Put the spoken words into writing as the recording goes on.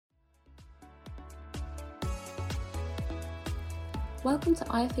Welcome to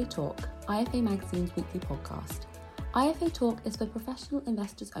IFA Talk, IFA Magazine's weekly podcast. IFA Talk is for professional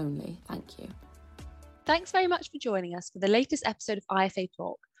investors only. Thank you. Thanks very much for joining us for the latest episode of IFA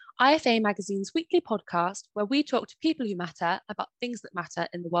Talk, IFA Magazine's weekly podcast where we talk to people who matter about things that matter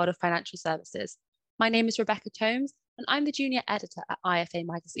in the world of financial services. My name is Rebecca Tomes and I'm the junior editor at IFA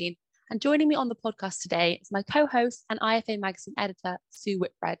Magazine. And joining me on the podcast today is my co-host and IFA Magazine editor, Sue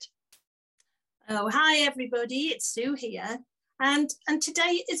Whitbread. Oh, hi everybody, it's Sue here. And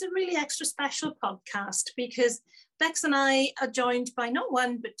today is a really extra special podcast because Bex and I are joined by not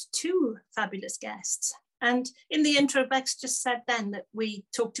one, but two fabulous guests. And in the intro, Bex just said then that we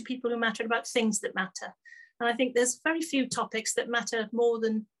talk to people who matter about things that matter. And I think there's very few topics that matter more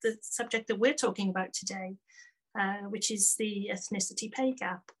than the subject that we're talking about today, which is the ethnicity pay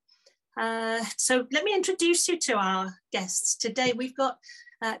gap. So let me introduce you to our guests today. We've got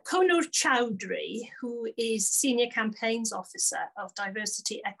Kohinoor Choudhury, who is Senior Campaigns Officer of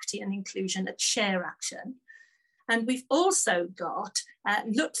Diversity, Equity and Inclusion at ShareAction. And we've also got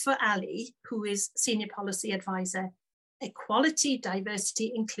Lutfur Ali, who is Senior Policy Advisor, Equality,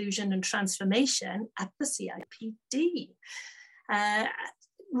 Diversity, Inclusion and Transformation at the CIPD.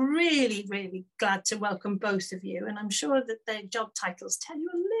 Really, really glad to welcome both of you. And I'm sure that their job titles tell you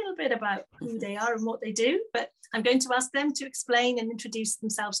a little bit about who they are and what they do, but I'm going to ask them to explain and introduce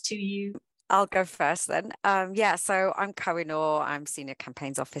themselves to you. I'll go first then. So I'm Kohinoor. I'm Senior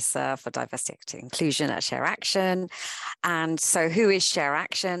Campaigns Officer for Diversity, Equity and Inclusion at ShareAction. And so who is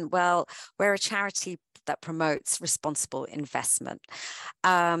ShareAction? Well, we're a charity that promotes responsible investment.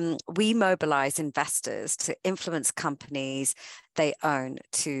 We mobilize investors to influence companies they own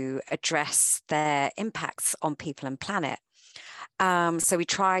to address their impacts on people and planet. So we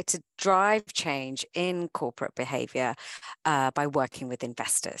try to drive change in corporate behavior by working with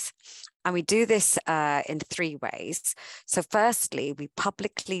investors. And we do this in three ways. So firstly, we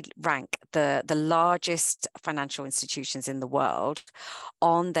publicly rank the largest financial institutions in the world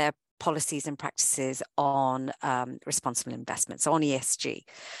on their policies and practices on responsible investment, so on ESG.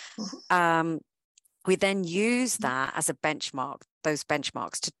 We then use that as a benchmark, those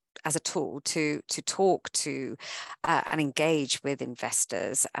benchmarks as a tool to talk to and engage with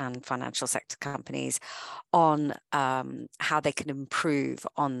investors and financial sector companies on how they can improve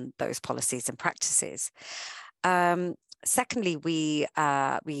on those policies and practices. Secondly, we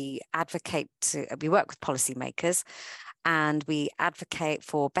work with policymakers and we advocate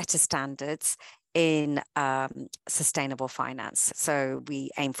for better standards in sustainable finance. So we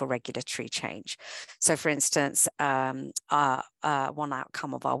aim for regulatory change. So for instance, one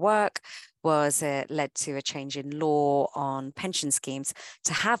outcome of our work was it led to a change in law on pension schemes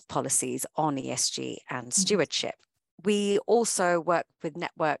to have policies on ESG and stewardship. We also work with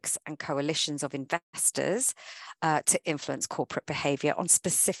networks and coalitions of investors to influence corporate behavior on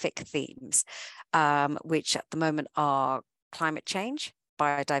specific themes, which at the moment are climate change,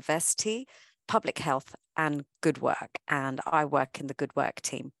 biodiversity, public health and good work. And I work in the good work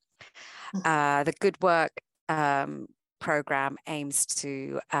team. The good work program aims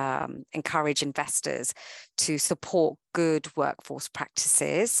to encourage investors to support good workforce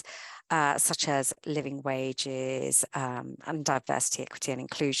practices, such as living wages and diversity, equity and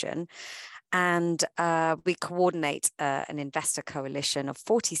inclusion. And we coordinate an investor coalition of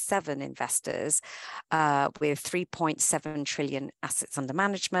 47 investors with 3.7 trillion assets under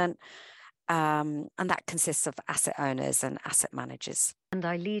management. And that consists of asset owners and asset managers. And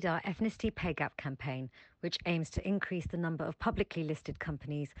I lead our Ethnicity Pay Gap campaign, which aims to increase the number of publicly listed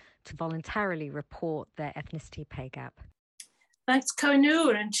companies to voluntarily report their ethnicity pay gap. Thanks,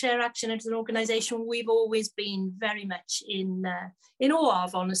 Kohinoor. And ShareAction as an organisation, we've always been very much in awe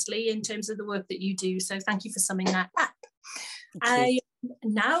of, honestly, in terms of the work that you do. So thank you for summing that up. I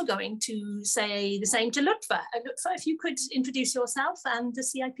am now going to say the same to Lutfur. Lutfur, if you could introduce yourself and the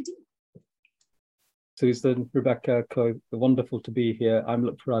CIPD. Susan, Rebecca, wonderful to be here. I'm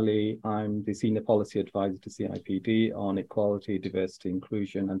Lutfur Ali. I'm the Senior Policy Advisor to CIPD on Equality, Diversity,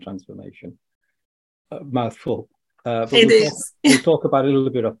 Inclusion and Transformation. Mouthful. But we'll talk about a little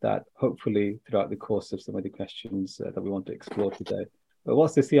bit of that, hopefully, throughout the course of some of the questions that we want to explore today. But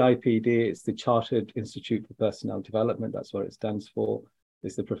what's the CIPD? It's the Chartered Institute for Personnel Development. That's what it stands for.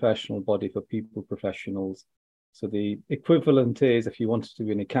 It's the professional body for people professionals. So the equivalent is, if you wanted to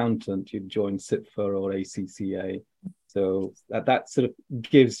be an accountant, you'd join CIPFA or ACCA. So that sort of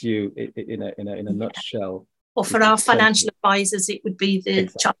gives you, in a nutshell. Or for our financial advisors, it would be the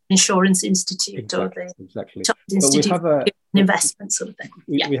Chartered Insurance Institute or the Chartered Institute for Investment sort of thing.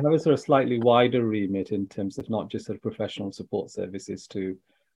 We have a sort of slightly wider remit in terms of not just sort of professional support services to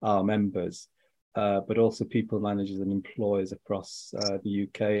our members, but also people managers and employers across the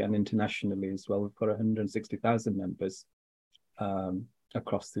UK and internationally as well. We've got 160,000 members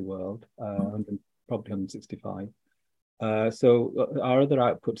across the world, probably 165. So our other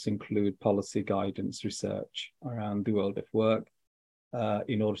outputs include policy guidance, research around the world of work,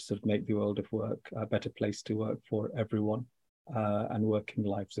 in order to sort of make the world of work a better place to work for everyone, and working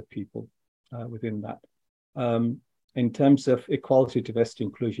lives of people within that. In terms of equality, diversity,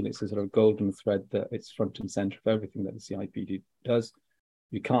 inclusion, it's a sort of golden thread that it's front and center of everything that the CIPD does.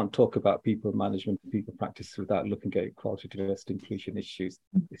 You can't talk about people management, people practice without looking at equality, diversity, inclusion issues.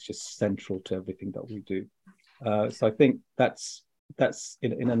 It's just central to everything that we do. So I think that's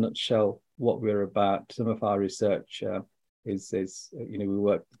in a nutshell what we're about. Some of our research is we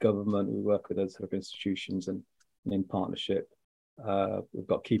work with government, we work with other sort of institutions and in partnership. We've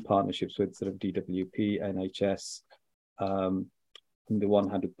got key partnerships with sort of DWP, NHS, on the one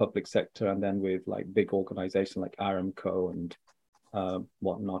hand with public sector, and then with like big organizations like Aramco and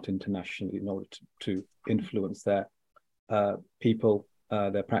whatnot internationally, in order to influence their people,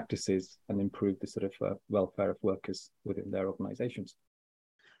 their practices, and improve the sort of welfare of workers within their organizations.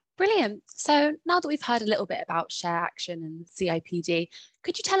 Brilliant. So now that we've heard a little bit about ShareAction and CIPD,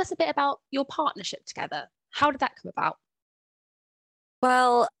 could you tell us a bit about your partnership together? How did that come about?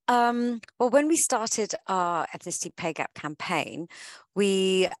 Well, when we started our Ethnicity Pay Gap campaign,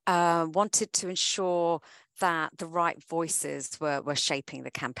 we wanted to ensure that the right voices were shaping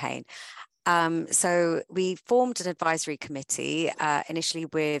the campaign. So we formed an advisory committee initially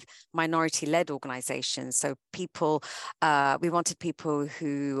with minority-led organizations. So people, we wanted people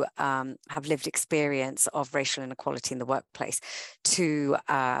who have lived experience of racial inequality in the workplace to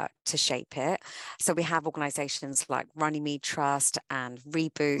shape it. So we have organizations like Runnymede Trust and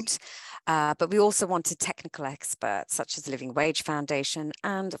Reboot, but we also wanted technical experts such as the Living Wage Foundation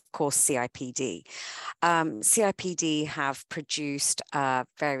and of course CIPD. CIPD have produced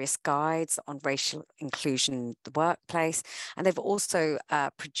various guides on racial inclusion in the workplace, and they've also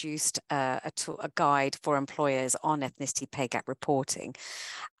produced a guide for employers on ethnicity pay gap reporting.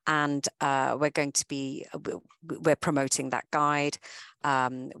 And we're promoting that guide.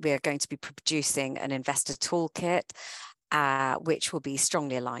 We are going to be producing an investor toolkit, which will be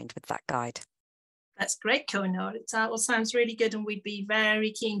strongly aligned with that guide. That's great, Kohinoor. It all sounds really good, and we'd be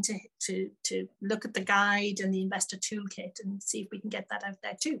very keen to look at the guide and the investor toolkit and see if we can get that out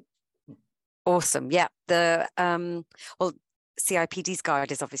there too. Awesome. Yeah. CIPD's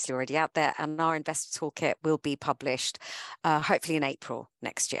guide is obviously already out there, and our investor toolkit will be published hopefully in April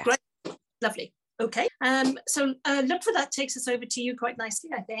next year. Great. Lovely. Okay. So Lutfur, that takes us over to you quite nicely,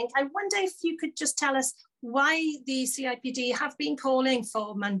 I think. I wonder if you could just tell us why the CIPD have been calling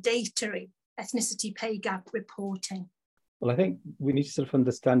for mandatory ethnicity pay gap reporting. Well, I think we need to sort of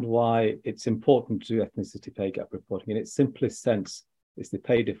understand why it's important to do ethnicity pay gap reporting. In its simplest sense, it's the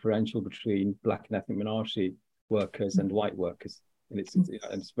pay differential between Black and ethnic minority workers and white workers. And it's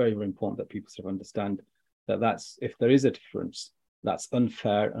very, very important that people sort of understand that if there is a difference, that's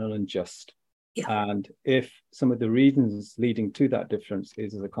unfair and unjust. Yeah. And if some of the reasons leading to that difference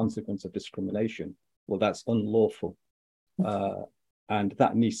is as a consequence of discrimination, well, that's unlawful. And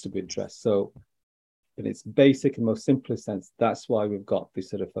that needs to be addressed. So in its basic and most simplest sense, that's why we've got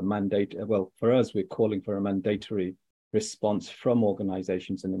this sort of a mandate. Well, for us, we're calling for a mandatory response from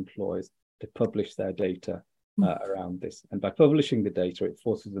organizations and employers to publish their data around this. And by publishing the data, it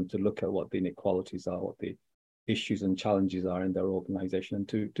forces them to look at what the inequalities are, what the issues and challenges are in their organization, and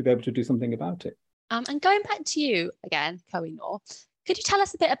to be able to do something about it. And going back to you again, Kohinoor, could you tell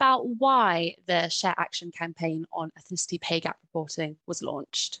us a bit about why the ShareAction campaign on ethnicity pay gap reporting was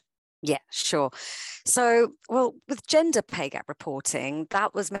launched? Yeah, sure. So, well, with gender pay gap reporting,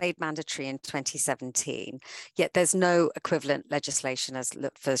 that was made mandatory in 2017, yet there's no equivalent legislation, as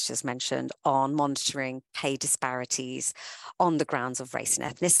Lutfur's just mentioned, on monitoring pay disparities on the grounds of race and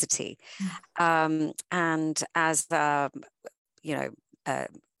ethnicity. And as,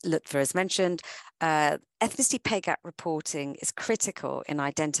 Lutfur has mentioned, ethnicity pay gap reporting is critical in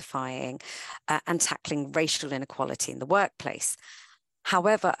identifying and tackling racial inequality in the workplace.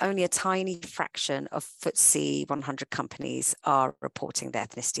 However, only a tiny fraction of FTSE 100 companies are reporting their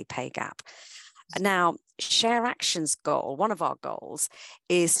ethnicity pay gap. Now, ShareAction's goal, one of our goals,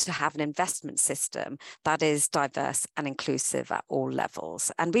 is to have an investment system that is diverse and inclusive at all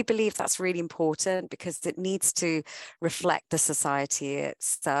levels. And we believe that's really important because it needs to reflect the society it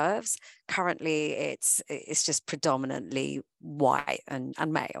serves. Currently, it's just predominantly white and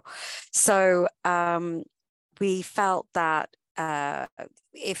male. So we felt that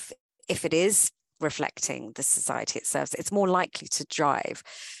if it is reflecting the society it serves, it's more likely to drive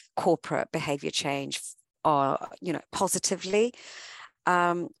corporate behavior change positively.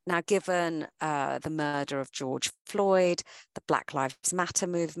 Now, given the murder of George Floyd, the Black Lives Matter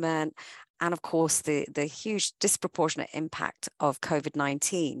movement, and of course the huge disproportionate impact of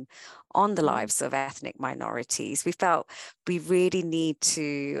COVID-19 on the lives of ethnic minorities, we felt we really need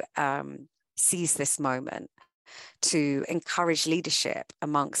to seize this moment to encourage leadership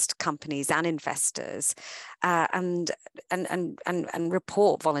amongst companies and investors, and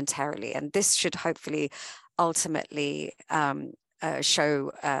report voluntarily. And this should hopefully ultimately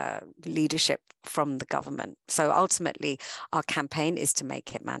show leadership from the government. So ultimately, our campaign is to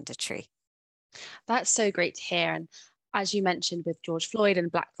make it mandatory. That's so great to hear. And as you mentioned with George Floyd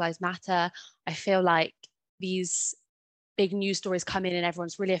and Black Lives Matter, I feel like these big news stories come in and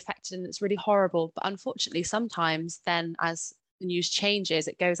everyone's really affected and it's really horrible. But unfortunately, sometimes then as the news changes,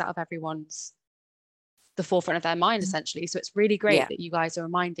 it goes out of the forefront of their mind, essentially. So it's really great that you guys are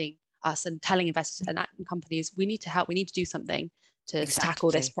reminding us and telling investors and companies, we need to help, we need to do something to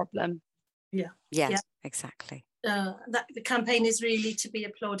tackle this problem. Yes, exactly. That the campaign is really to be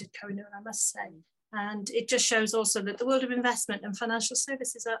applauded, Kohinoor, I must say. And it just shows also that the world of investment and financial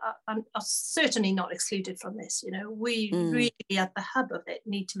services are certainly not excluded from this. You know, we really at the hub of it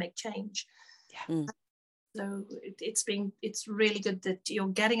need to make change. So it's really good that you're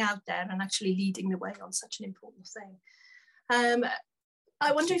getting out there and actually leading the way on such an important thing.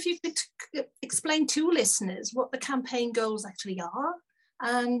 I wonder if you could explain to listeners what the campaign goals actually are.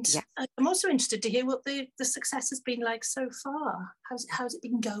 And I'm also interested to hear what the success has been like so far. How's it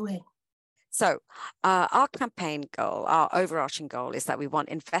been going? So our campaign goal, our overarching goal, is that we want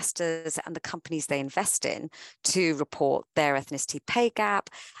investors and the companies they invest in to report their ethnicity pay gap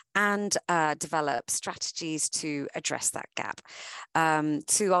and develop strategies to address that gap,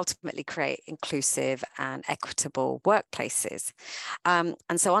 to ultimately create inclusive and equitable workplaces. And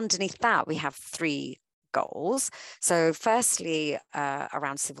so underneath that, we have three goals. So firstly,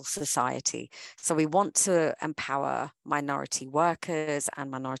 around civil society. So we want to empower minority workers and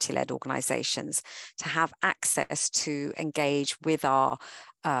minority-led organizations to have access to engage with our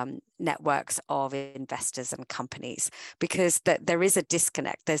networks of investors and companies, because there is a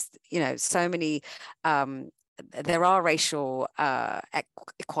disconnect. There's, so many there are racial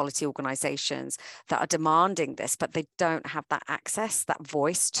equality organizations that are demanding this, but they don't have that access, that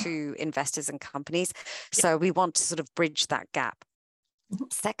voice to investors and companies. So we want to sort of bridge that gap.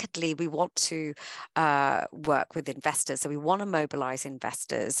 Secondly, we want to work with investors. So we want to mobilize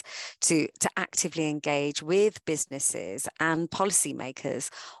investors to actively engage with businesses and policymakers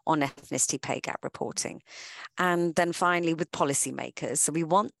on ethnicity pay gap reporting. And then finally, with policymakers. So we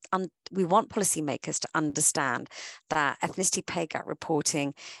want policymakers to understand that ethnicity pay gap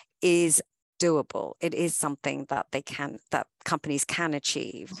reporting is doable. It is something that companies can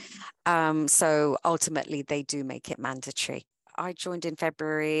achieve. So ultimately, they do make it mandatory. I joined in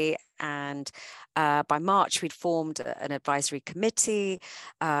February, and by March, we'd formed an advisory committee.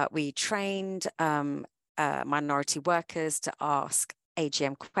 We trained minority workers to ask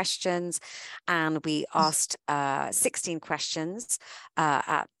AGM questions, and we asked 16 questions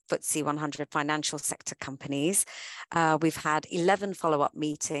at FTSE 100 financial sector companies. We've had 11 follow-up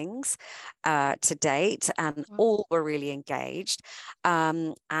meetings to date, and all were really engaged.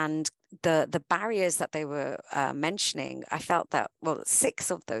 And the barriers that they were mentioning, I felt that,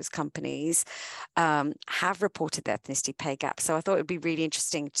 6 of those companies have reported the ethnicity pay gap. So I thought it would be really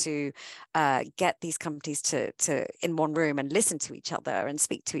interesting to get these companies to in one room and listen to each other and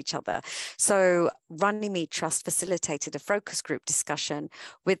speak to each other. So Runnymede Trust facilitated a focus group discussion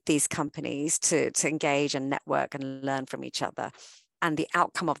with these companies to engage and network and learn from each other. And the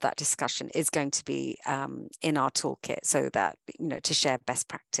outcome of that discussion is going to be in our toolkit, so that, to share best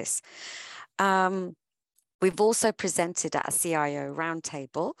practice. We've also presented at a CIO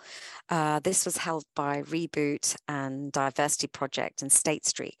roundtable. This was held by Reboot and Diversity Project and State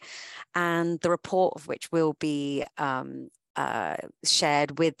Street, and the report of which will be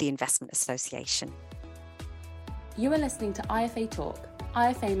shared with the Investment Association. You are listening to IFA Talk,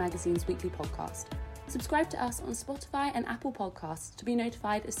 IFA Magazine's weekly podcast. Subscribe to us on Spotify and Apple Podcasts to be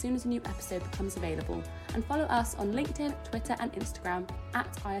notified as soon as a new episode becomes available, and follow us on LinkedIn, Twitter and Instagram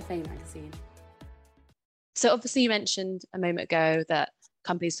at IFA Magazine. So obviously you mentioned a moment ago that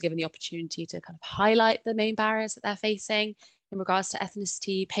companies are given the opportunity to kind of highlight the main barriers that they're facing in regards to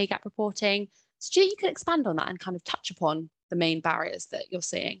ethnicity pay gap reporting. So do you think you could expand on that and kind of touch upon the main barriers that you're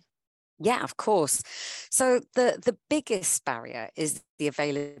seeing? Yeah, of course. So the biggest barrier is the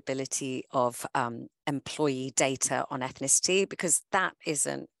availability of employee data on ethnicity, because that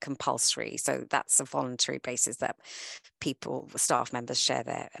isn't compulsory. So that's a voluntary basis that staff members share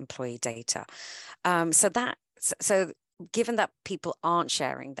their employee data. So given that people aren't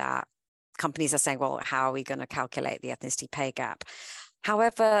sharing that, companies are saying, well, how are we going to calculate the ethnicity pay gap?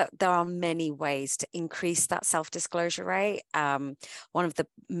 However, there are many ways to increase that self-disclosure rate. One of the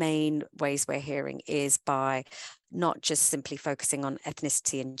main ways we're hearing is by not just simply focusing on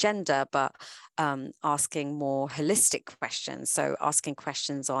ethnicity and gender, but asking more holistic questions. So asking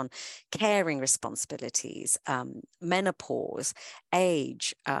questions on caring responsibilities, menopause,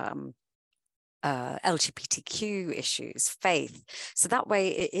 age, LGBTQ issues, faith. So that way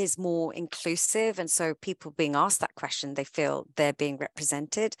it is more inclusive. And so people being asked that question, they feel they're being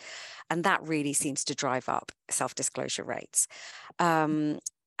represented. And that really seems to drive up self-disclosure rates.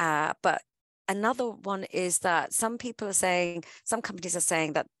 But another one is that some companies are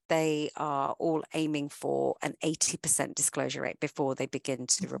saying that they are all aiming for an 80% disclosure rate before they begin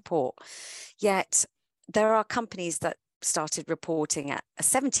to report. Yet there are companies that started reporting at a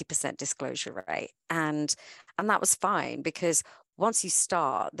 70% disclosure rate, and that was fine, because once you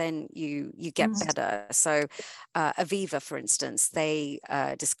start, then you get better. So Aviva, for instance, they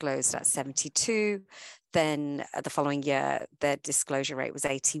disclosed at 72. Then the following year, their disclosure rate was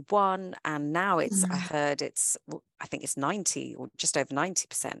 81, and now I think it's 90 or just over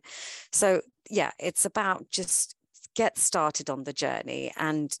 90%. So yeah, it's about just get started on the journey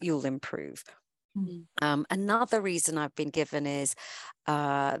and you'll improve. Another reason I've been given is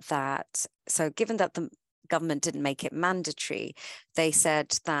that given that the government didn't make it mandatory, they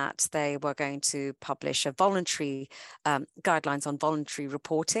said that they were going to publish a voluntary guidelines on voluntary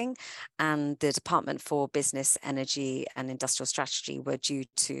reporting, and the Department for Business, Energy and Industrial Strategy were due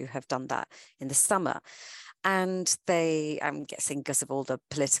to have done that in the summer. And I'm guessing because of all the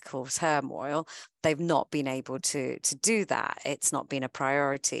political turmoil, they've not been able to do that. It's not been a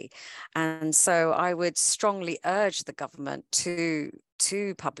priority. And so I would strongly urge the government to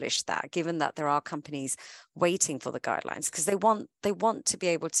publish that, given that there are companies waiting for the guidelines, because they want to be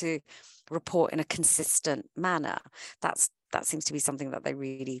able to report in a consistent manner. That seems to be something that they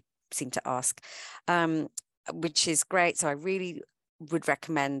really seem to ask, which is great. So I really would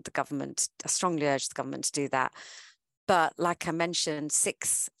recommend I strongly urge the government to do that. But like I mentioned,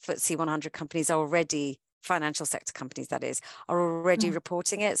 6 FTSE 100 companies are already, financial sector companies that is, are already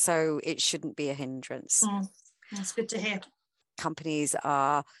reporting it. So it shouldn't be a hindrance. That's good to hear. Companies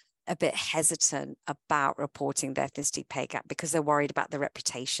are a bit hesitant about reporting their ethnicity pay gap because they're worried about the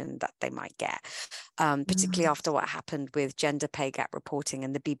reputation that they might get, particularly after what happened with gender pay gap reporting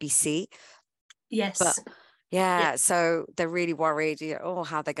in the BBC. Yes. But so they're really worried,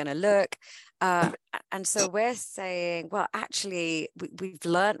 how they're going to look. And so we're saying, well, actually, we've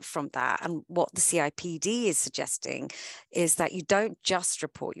learned from that. And what the CIPD is suggesting is that you don't just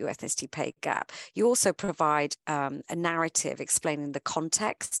report your ethnicity pay gap. You also provide a narrative explaining the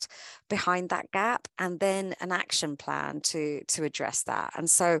context behind that gap, and then an action plan to address that. And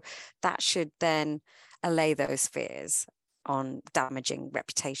so that should then allay those fears on damaging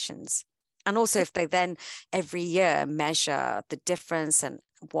reputations. And also, if they then every year measure the difference and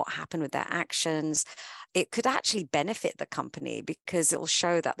what happened with their actions, it could actually benefit the company, because it will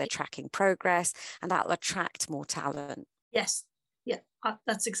show that they're tracking progress, and that will attract more talent. Yes. Yeah,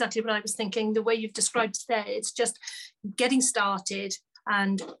 that's exactly what I was thinking. The way you've described it there, it's just getting started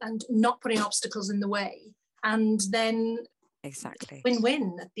and not putting obstacles in the way. And then exactly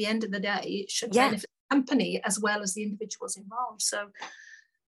win-win at the end of the day. It should benefit the company as well as the individuals involved. So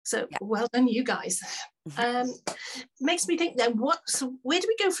well done, you guys. Makes me think then, where do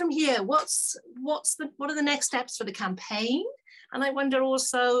we go from here? What are the next steps for the campaign? And I wonder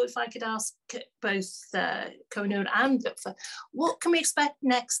also, if I could ask both Kohinoor and Lutfur, what can we expect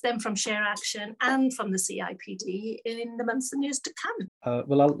next then from ShareAction and from the CIPD in the months and years to come?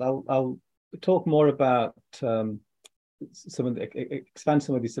 Well, I'll talk more about expand some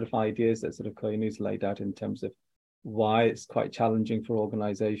of these sort of ideas that sort of Kohinoor's laid out in terms of why it's quite challenging for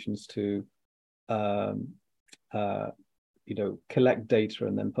organizations to collect data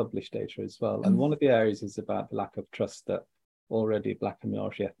and then publish data as well. And one of the areas is about the lack of trust that already Black and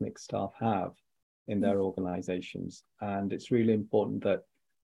minority ethnic staff have in their organizations. And it's really important that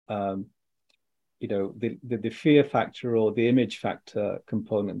the fear factor or the image factor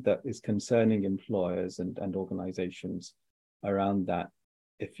component that is concerning employers and organizations around that,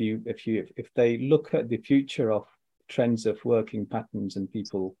 if they look at the future of trends of working patterns and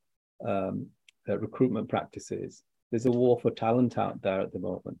people recruitment practices, there's a war for talent out there at the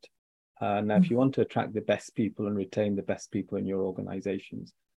moment. Now, if you want to attract the best people and retain the best people in your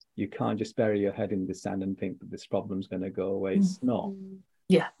organizations, you can't just bury your head in the sand and think that this problem's going to go away. It's not.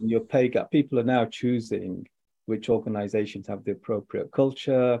 Yeah. Your pay gap, people are now choosing which organizations have the appropriate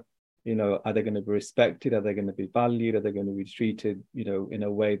culture. You know, are they going to be respected? Are they going to be valued? Are they going to be treated, you know, in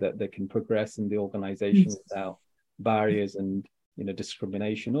a way that they can progress in the organization without barriers and, you know,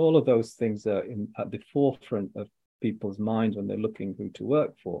 discrimination? All of those things are at the forefront of people's minds when they're looking who to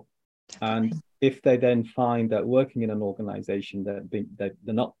work for. And if they then find that working in an organization that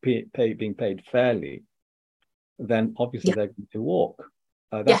they're not being paid fairly, then obviously they're going to walk.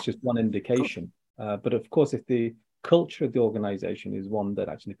 That's just one indication. But of course, if the culture of the organization is one that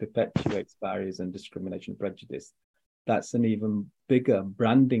actually perpetuates barriers and discrimination, prejudice, that's an even bigger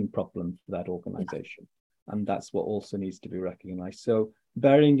branding problem for that organization. And that's what also needs to be recognized. So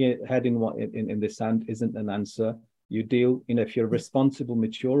burying your head in the sand isn't an answer. You deal, you know, if you're a responsible,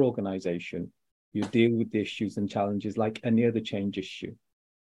 mature organization, you deal with the issues and challenges like any other change issue.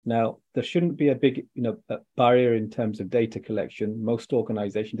 Now, there shouldn't be a big, you know, a barrier in terms of data collection. Most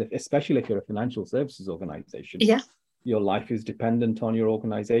organizations, especially if you're a financial services organization, your life is dependent on, your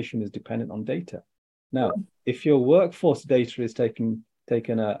organization is dependent on data. Now, if your workforce data is taken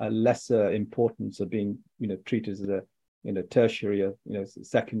a lesser importance of being, you know, treated as a, you know, tertiary, you know,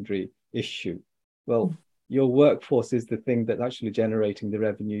 secondary issue, well, your workforce is the thing that's actually generating the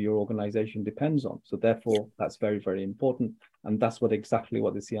revenue your organization depends on. So therefore, that's very, very important. And that's exactly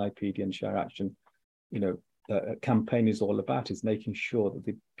what the CIPD and ShareAction, you know, campaign is all about, is making sure that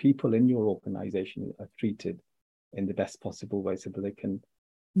the people in your organization are treated in the best possible way so that they can,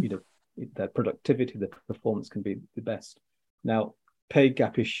 you know, their productivity, their performance can be the best. Now, pay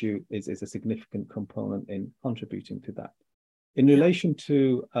gap issue is a significant component in contributing to that. In relation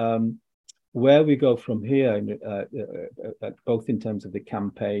to where we go from here, both in terms of the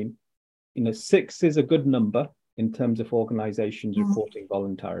campaign, you know, 6 is a good number in terms of organizations reporting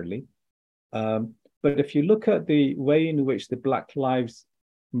voluntarily. But if you look at the way in which the Black Lives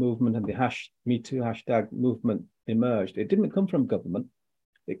movement and the #MeToo hashtag movement emerged, it didn't come from government.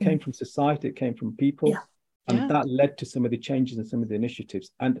 It came from society, it came from people. And that led to some of the changes and some of the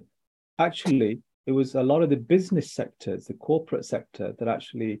initiatives. And actually, it was a lot of the business sectors, the corporate sector, that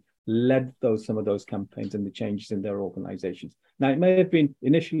actually led some of those campaigns and the changes in their organizations. Now, it may have been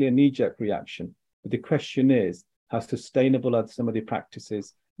initially a knee-jerk reaction, but the question is, how sustainable are some of the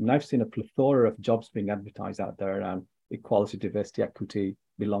practices? I mean, I've seen a plethora of jobs being advertised out there around equality, diversity, equity,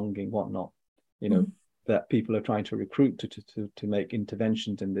 belonging, whatnot, you know, that people are trying to recruit to make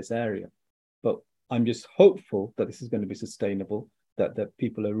interventions in this area. But I'm just hopeful that this is going to be sustainable, that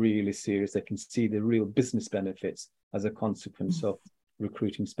people are really serious. They can see the real business benefits as a consequence of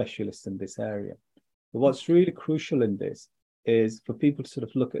recruiting specialists in this area. But what's really crucial in this is for people to sort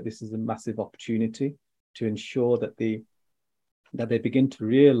of look at this as a massive opportunity to ensure that they begin to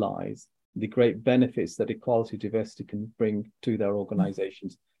realize the great benefits that equality, diversity can bring to their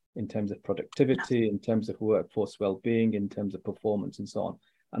organizations in terms of productivity, in terms of workforce well-being, in terms of performance and so on.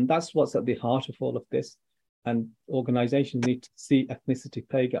 And that's what's at the heart of all of this. And organizations need to see ethnicity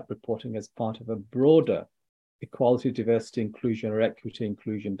pay gap reporting as part of a broader equality, diversity, inclusion, or equity,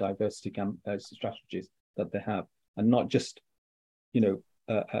 inclusion, diversity strategies that they have, and not just, you know,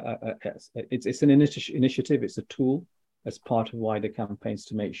 it's an initiative, it's a tool as part of wider campaigns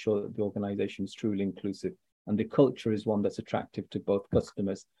to make sure that the organization is truly inclusive and the culture is one that's attractive to both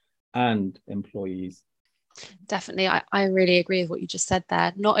customers and employees. Definitely. I really agree with what you just said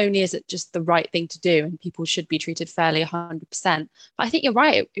there. Not only is it just the right thing to do and people should be treated fairly 100%, but I think you're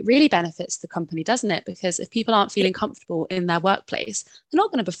right. It really benefits the company, doesn't it? Because if people aren't feeling comfortable in their workplace, they're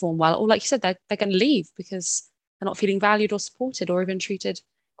not going to perform well. Or like you said, they're going to leave because they're not feeling valued or supported or even treated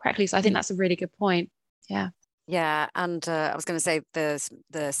correctly. So I think that's a really good point. Yeah. Yeah, and I was going to say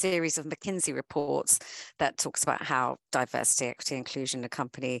the series of McKinsey reports that talks about how diversity, equity, inclusion in a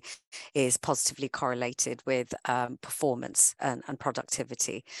company is positively correlated with performance and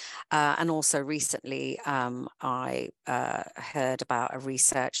productivity. And also recently, I heard about a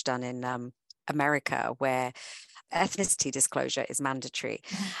research done in America where ethnicity disclosure is mandatory,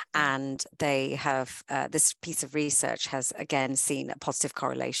 and they have this piece of research has again seen a positive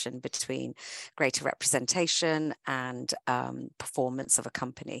correlation between greater representation and performance of a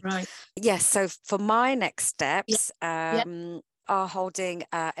company. Right. Yes. So for my next steps, are holding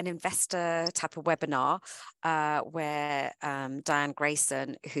an investor type of webinar where Diane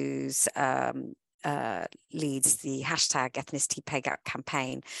Grayson, who's leads the hashtag Ethnicity Pay Gap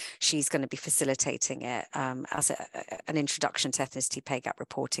campaign. She's going to be facilitating it as an introduction to ethnicity pay gap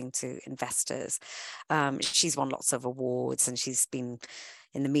reporting to investors. She's won lots of awards and she's been,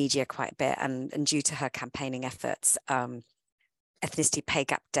 in the media quite a bit, and due to her campaigning efforts, Ethnicity Pay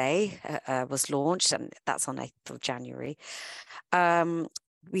Gap Day was launched, and that's on 8th of January. It's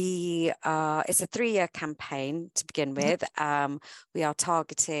a 3-year campaign to begin with. We are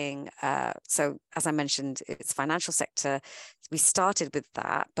targeting, so as I mentioned, it's financial sector. We started with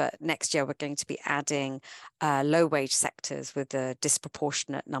that, but next year we're going to be adding low wage sectors with a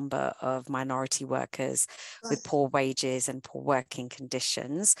disproportionate number of minority workers with poor wages and poor working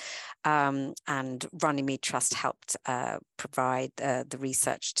conditions. And Runnymede Trust helped provide the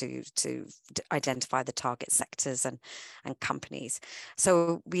research to identify the target sectors and companies.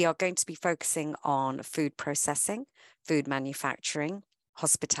 So we are going to be focusing on food processing, food manufacturing,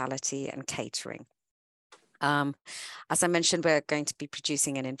 hospitality, and catering. As I mentioned, we're going to be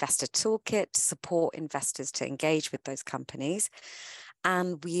producing an investor toolkit to support investors to engage with those companies.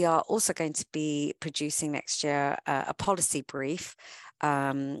 And we are also going to be producing next year a policy brief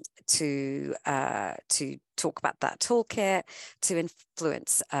to talk about that toolkit to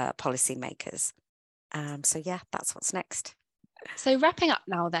influence policymakers. So yeah, that's what's next. So wrapping up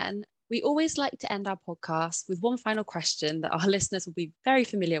now then, we always like to end our podcast with one final question that our listeners will be very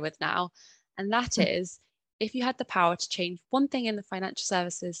familiar with now. And that is, if you had the power to change one thing in the financial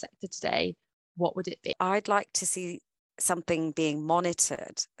services sector today, what would it be? I'd like to see something being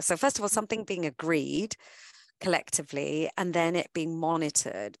monitored. So first of all, something being agreed collectively, and then it being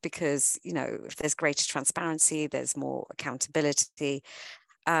monitored, because, you know, if there's greater transparency, there's more accountability.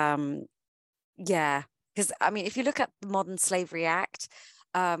 Yeah, because I mean, if you look at the Modern Slavery Act,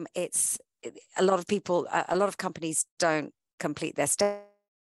 a lot of companies don't complete their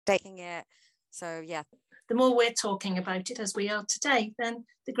staking it. So yeah. The more we're talking about it, as we are today, then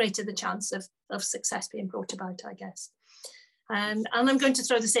the greater the chance of success being brought about, I guess. And I'm going to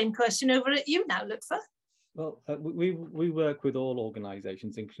throw the same question over at you now, Lutfur. Well, we work with all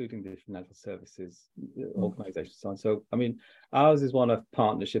organisations, including the financial services organisations. So, I mean, ours is one of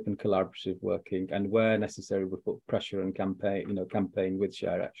partnership and collaborative working, and where necessary, we put pressure and campaign with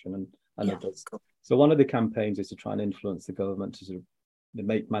ShareAction and others. Cool. So one of the campaigns is to try and influence the government to sort of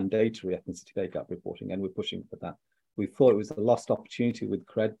make mandatory ethnicity pay gap reporting, and we're pushing for that. We thought it was a lost opportunity with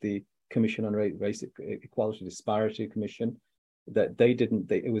CRED, the Commission on Race Equality Disparity Commission, that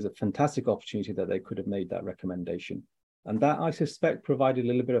it was a fantastic opportunity that they could have made that recommendation. And that, I suspect, provided a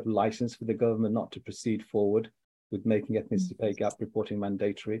little bit of license for the government not to proceed forward with making ethnicity pay gap reporting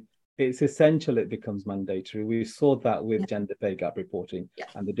mandatory. It's essential it becomes mandatory. We saw that with gender pay gap reporting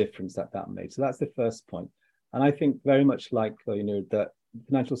and the difference that made. So that's the first point. And I think very much like, that the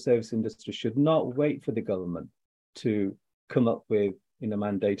financial service industry should not wait for the government to come up with,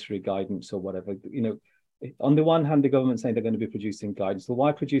 mandatory guidance or whatever. On the one hand, the government saying they're going to be producing guidance. Well,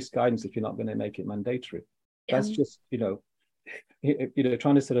 why produce guidance if you're not going to make it mandatory? That's just, trying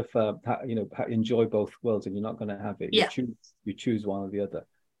to sort of, enjoy both worlds, and you're not going to have it. You choose one or the other.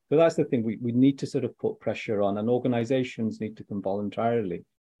 So that's the thing. We need to sort of put pressure on, and organizations need to come voluntarily.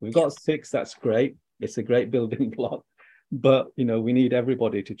 We've got 6, that's great. It's a great building block. But, we need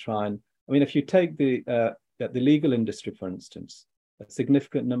everybody to try and, if you take the legal industry, for instance, a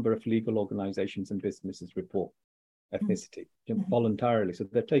significant number of legal organizations and businesses report ethnicity voluntarily. So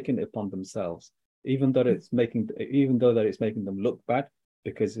they're taking it upon themselves, even though it's making them look bad,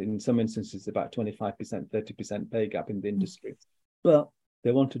 because in some instances, about 25%, 30% pay gap in the industry. But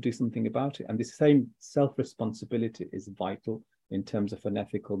they want to do something about it. And the same self-responsibility is vital in terms of an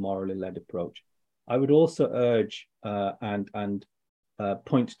ethical, morally led approach. I would also urge and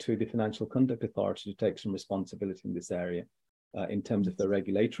point to the Financial Conduct Authority to take some responsibility in this area in terms of the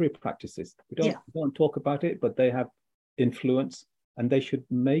regulatory practices. We don't talk about it, but they have influence, and they should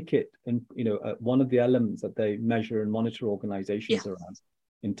make it, one of the elements that they measure and monitor organizations around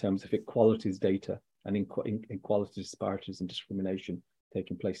in terms of equalities data and inequality, disparities and discrimination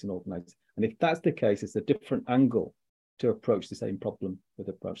taking place in organizations. And if that's the case, it's a different angle to approach the same problem with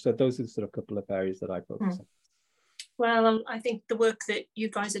approach. So those are sort of a couple of areas that I focus on. Well, I think the work that you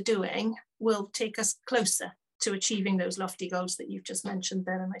guys are doing will take us closer to achieving those lofty goals that you've just mentioned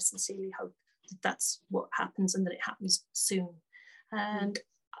there. And I sincerely hope that that's what happens, and that it happens soon. And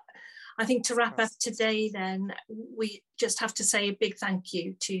I think to wrap up today, then, we just have to say a big thank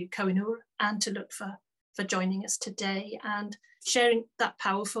you to Kohinoor and to Lutfur for joining us today and sharing that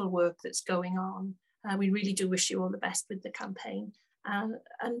powerful work that's going on. We really do wish you all the best with the campaign,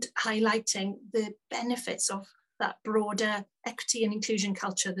 and highlighting the benefits of that broader equity and inclusion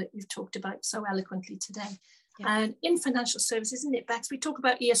culture that you've talked about so eloquently today. And in financial services, isn't it, Bex? We talk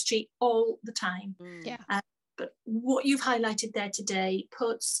about ESG all the time. But what you've highlighted there today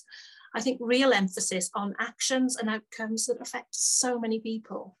puts I think real emphasis on actions and outcomes that affect so many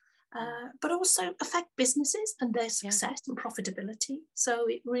people, but also affect businesses and their success and profitability. So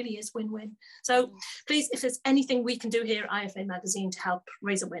it really is win-win. So please, if there's anything we can do here at IFA Magazine to help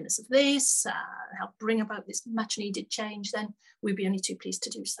raise awareness of this, help bring about this much needed change, then we'd be only too pleased to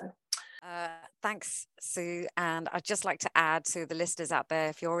do so. Thanks, Sue. And I'd just like to add to the listeners out there,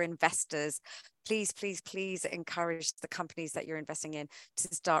 if you're investors, please, please, please encourage the companies that you're investing in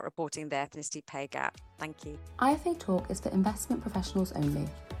to start reporting their ethnicity pay gap. Thank you. IFA Talk is for investment professionals only.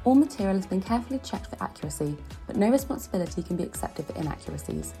 All material has been carefully checked for accuracy, but no responsibility can be accepted for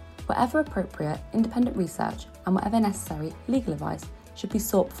inaccuracies. Wherever appropriate, independent research and wherever necessary, legal advice should be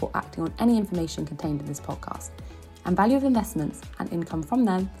sought before acting on any information contained in this podcast. And value of investments and income from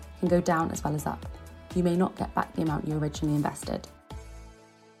them can go down as well as up. You may not get back the amount you originally invested.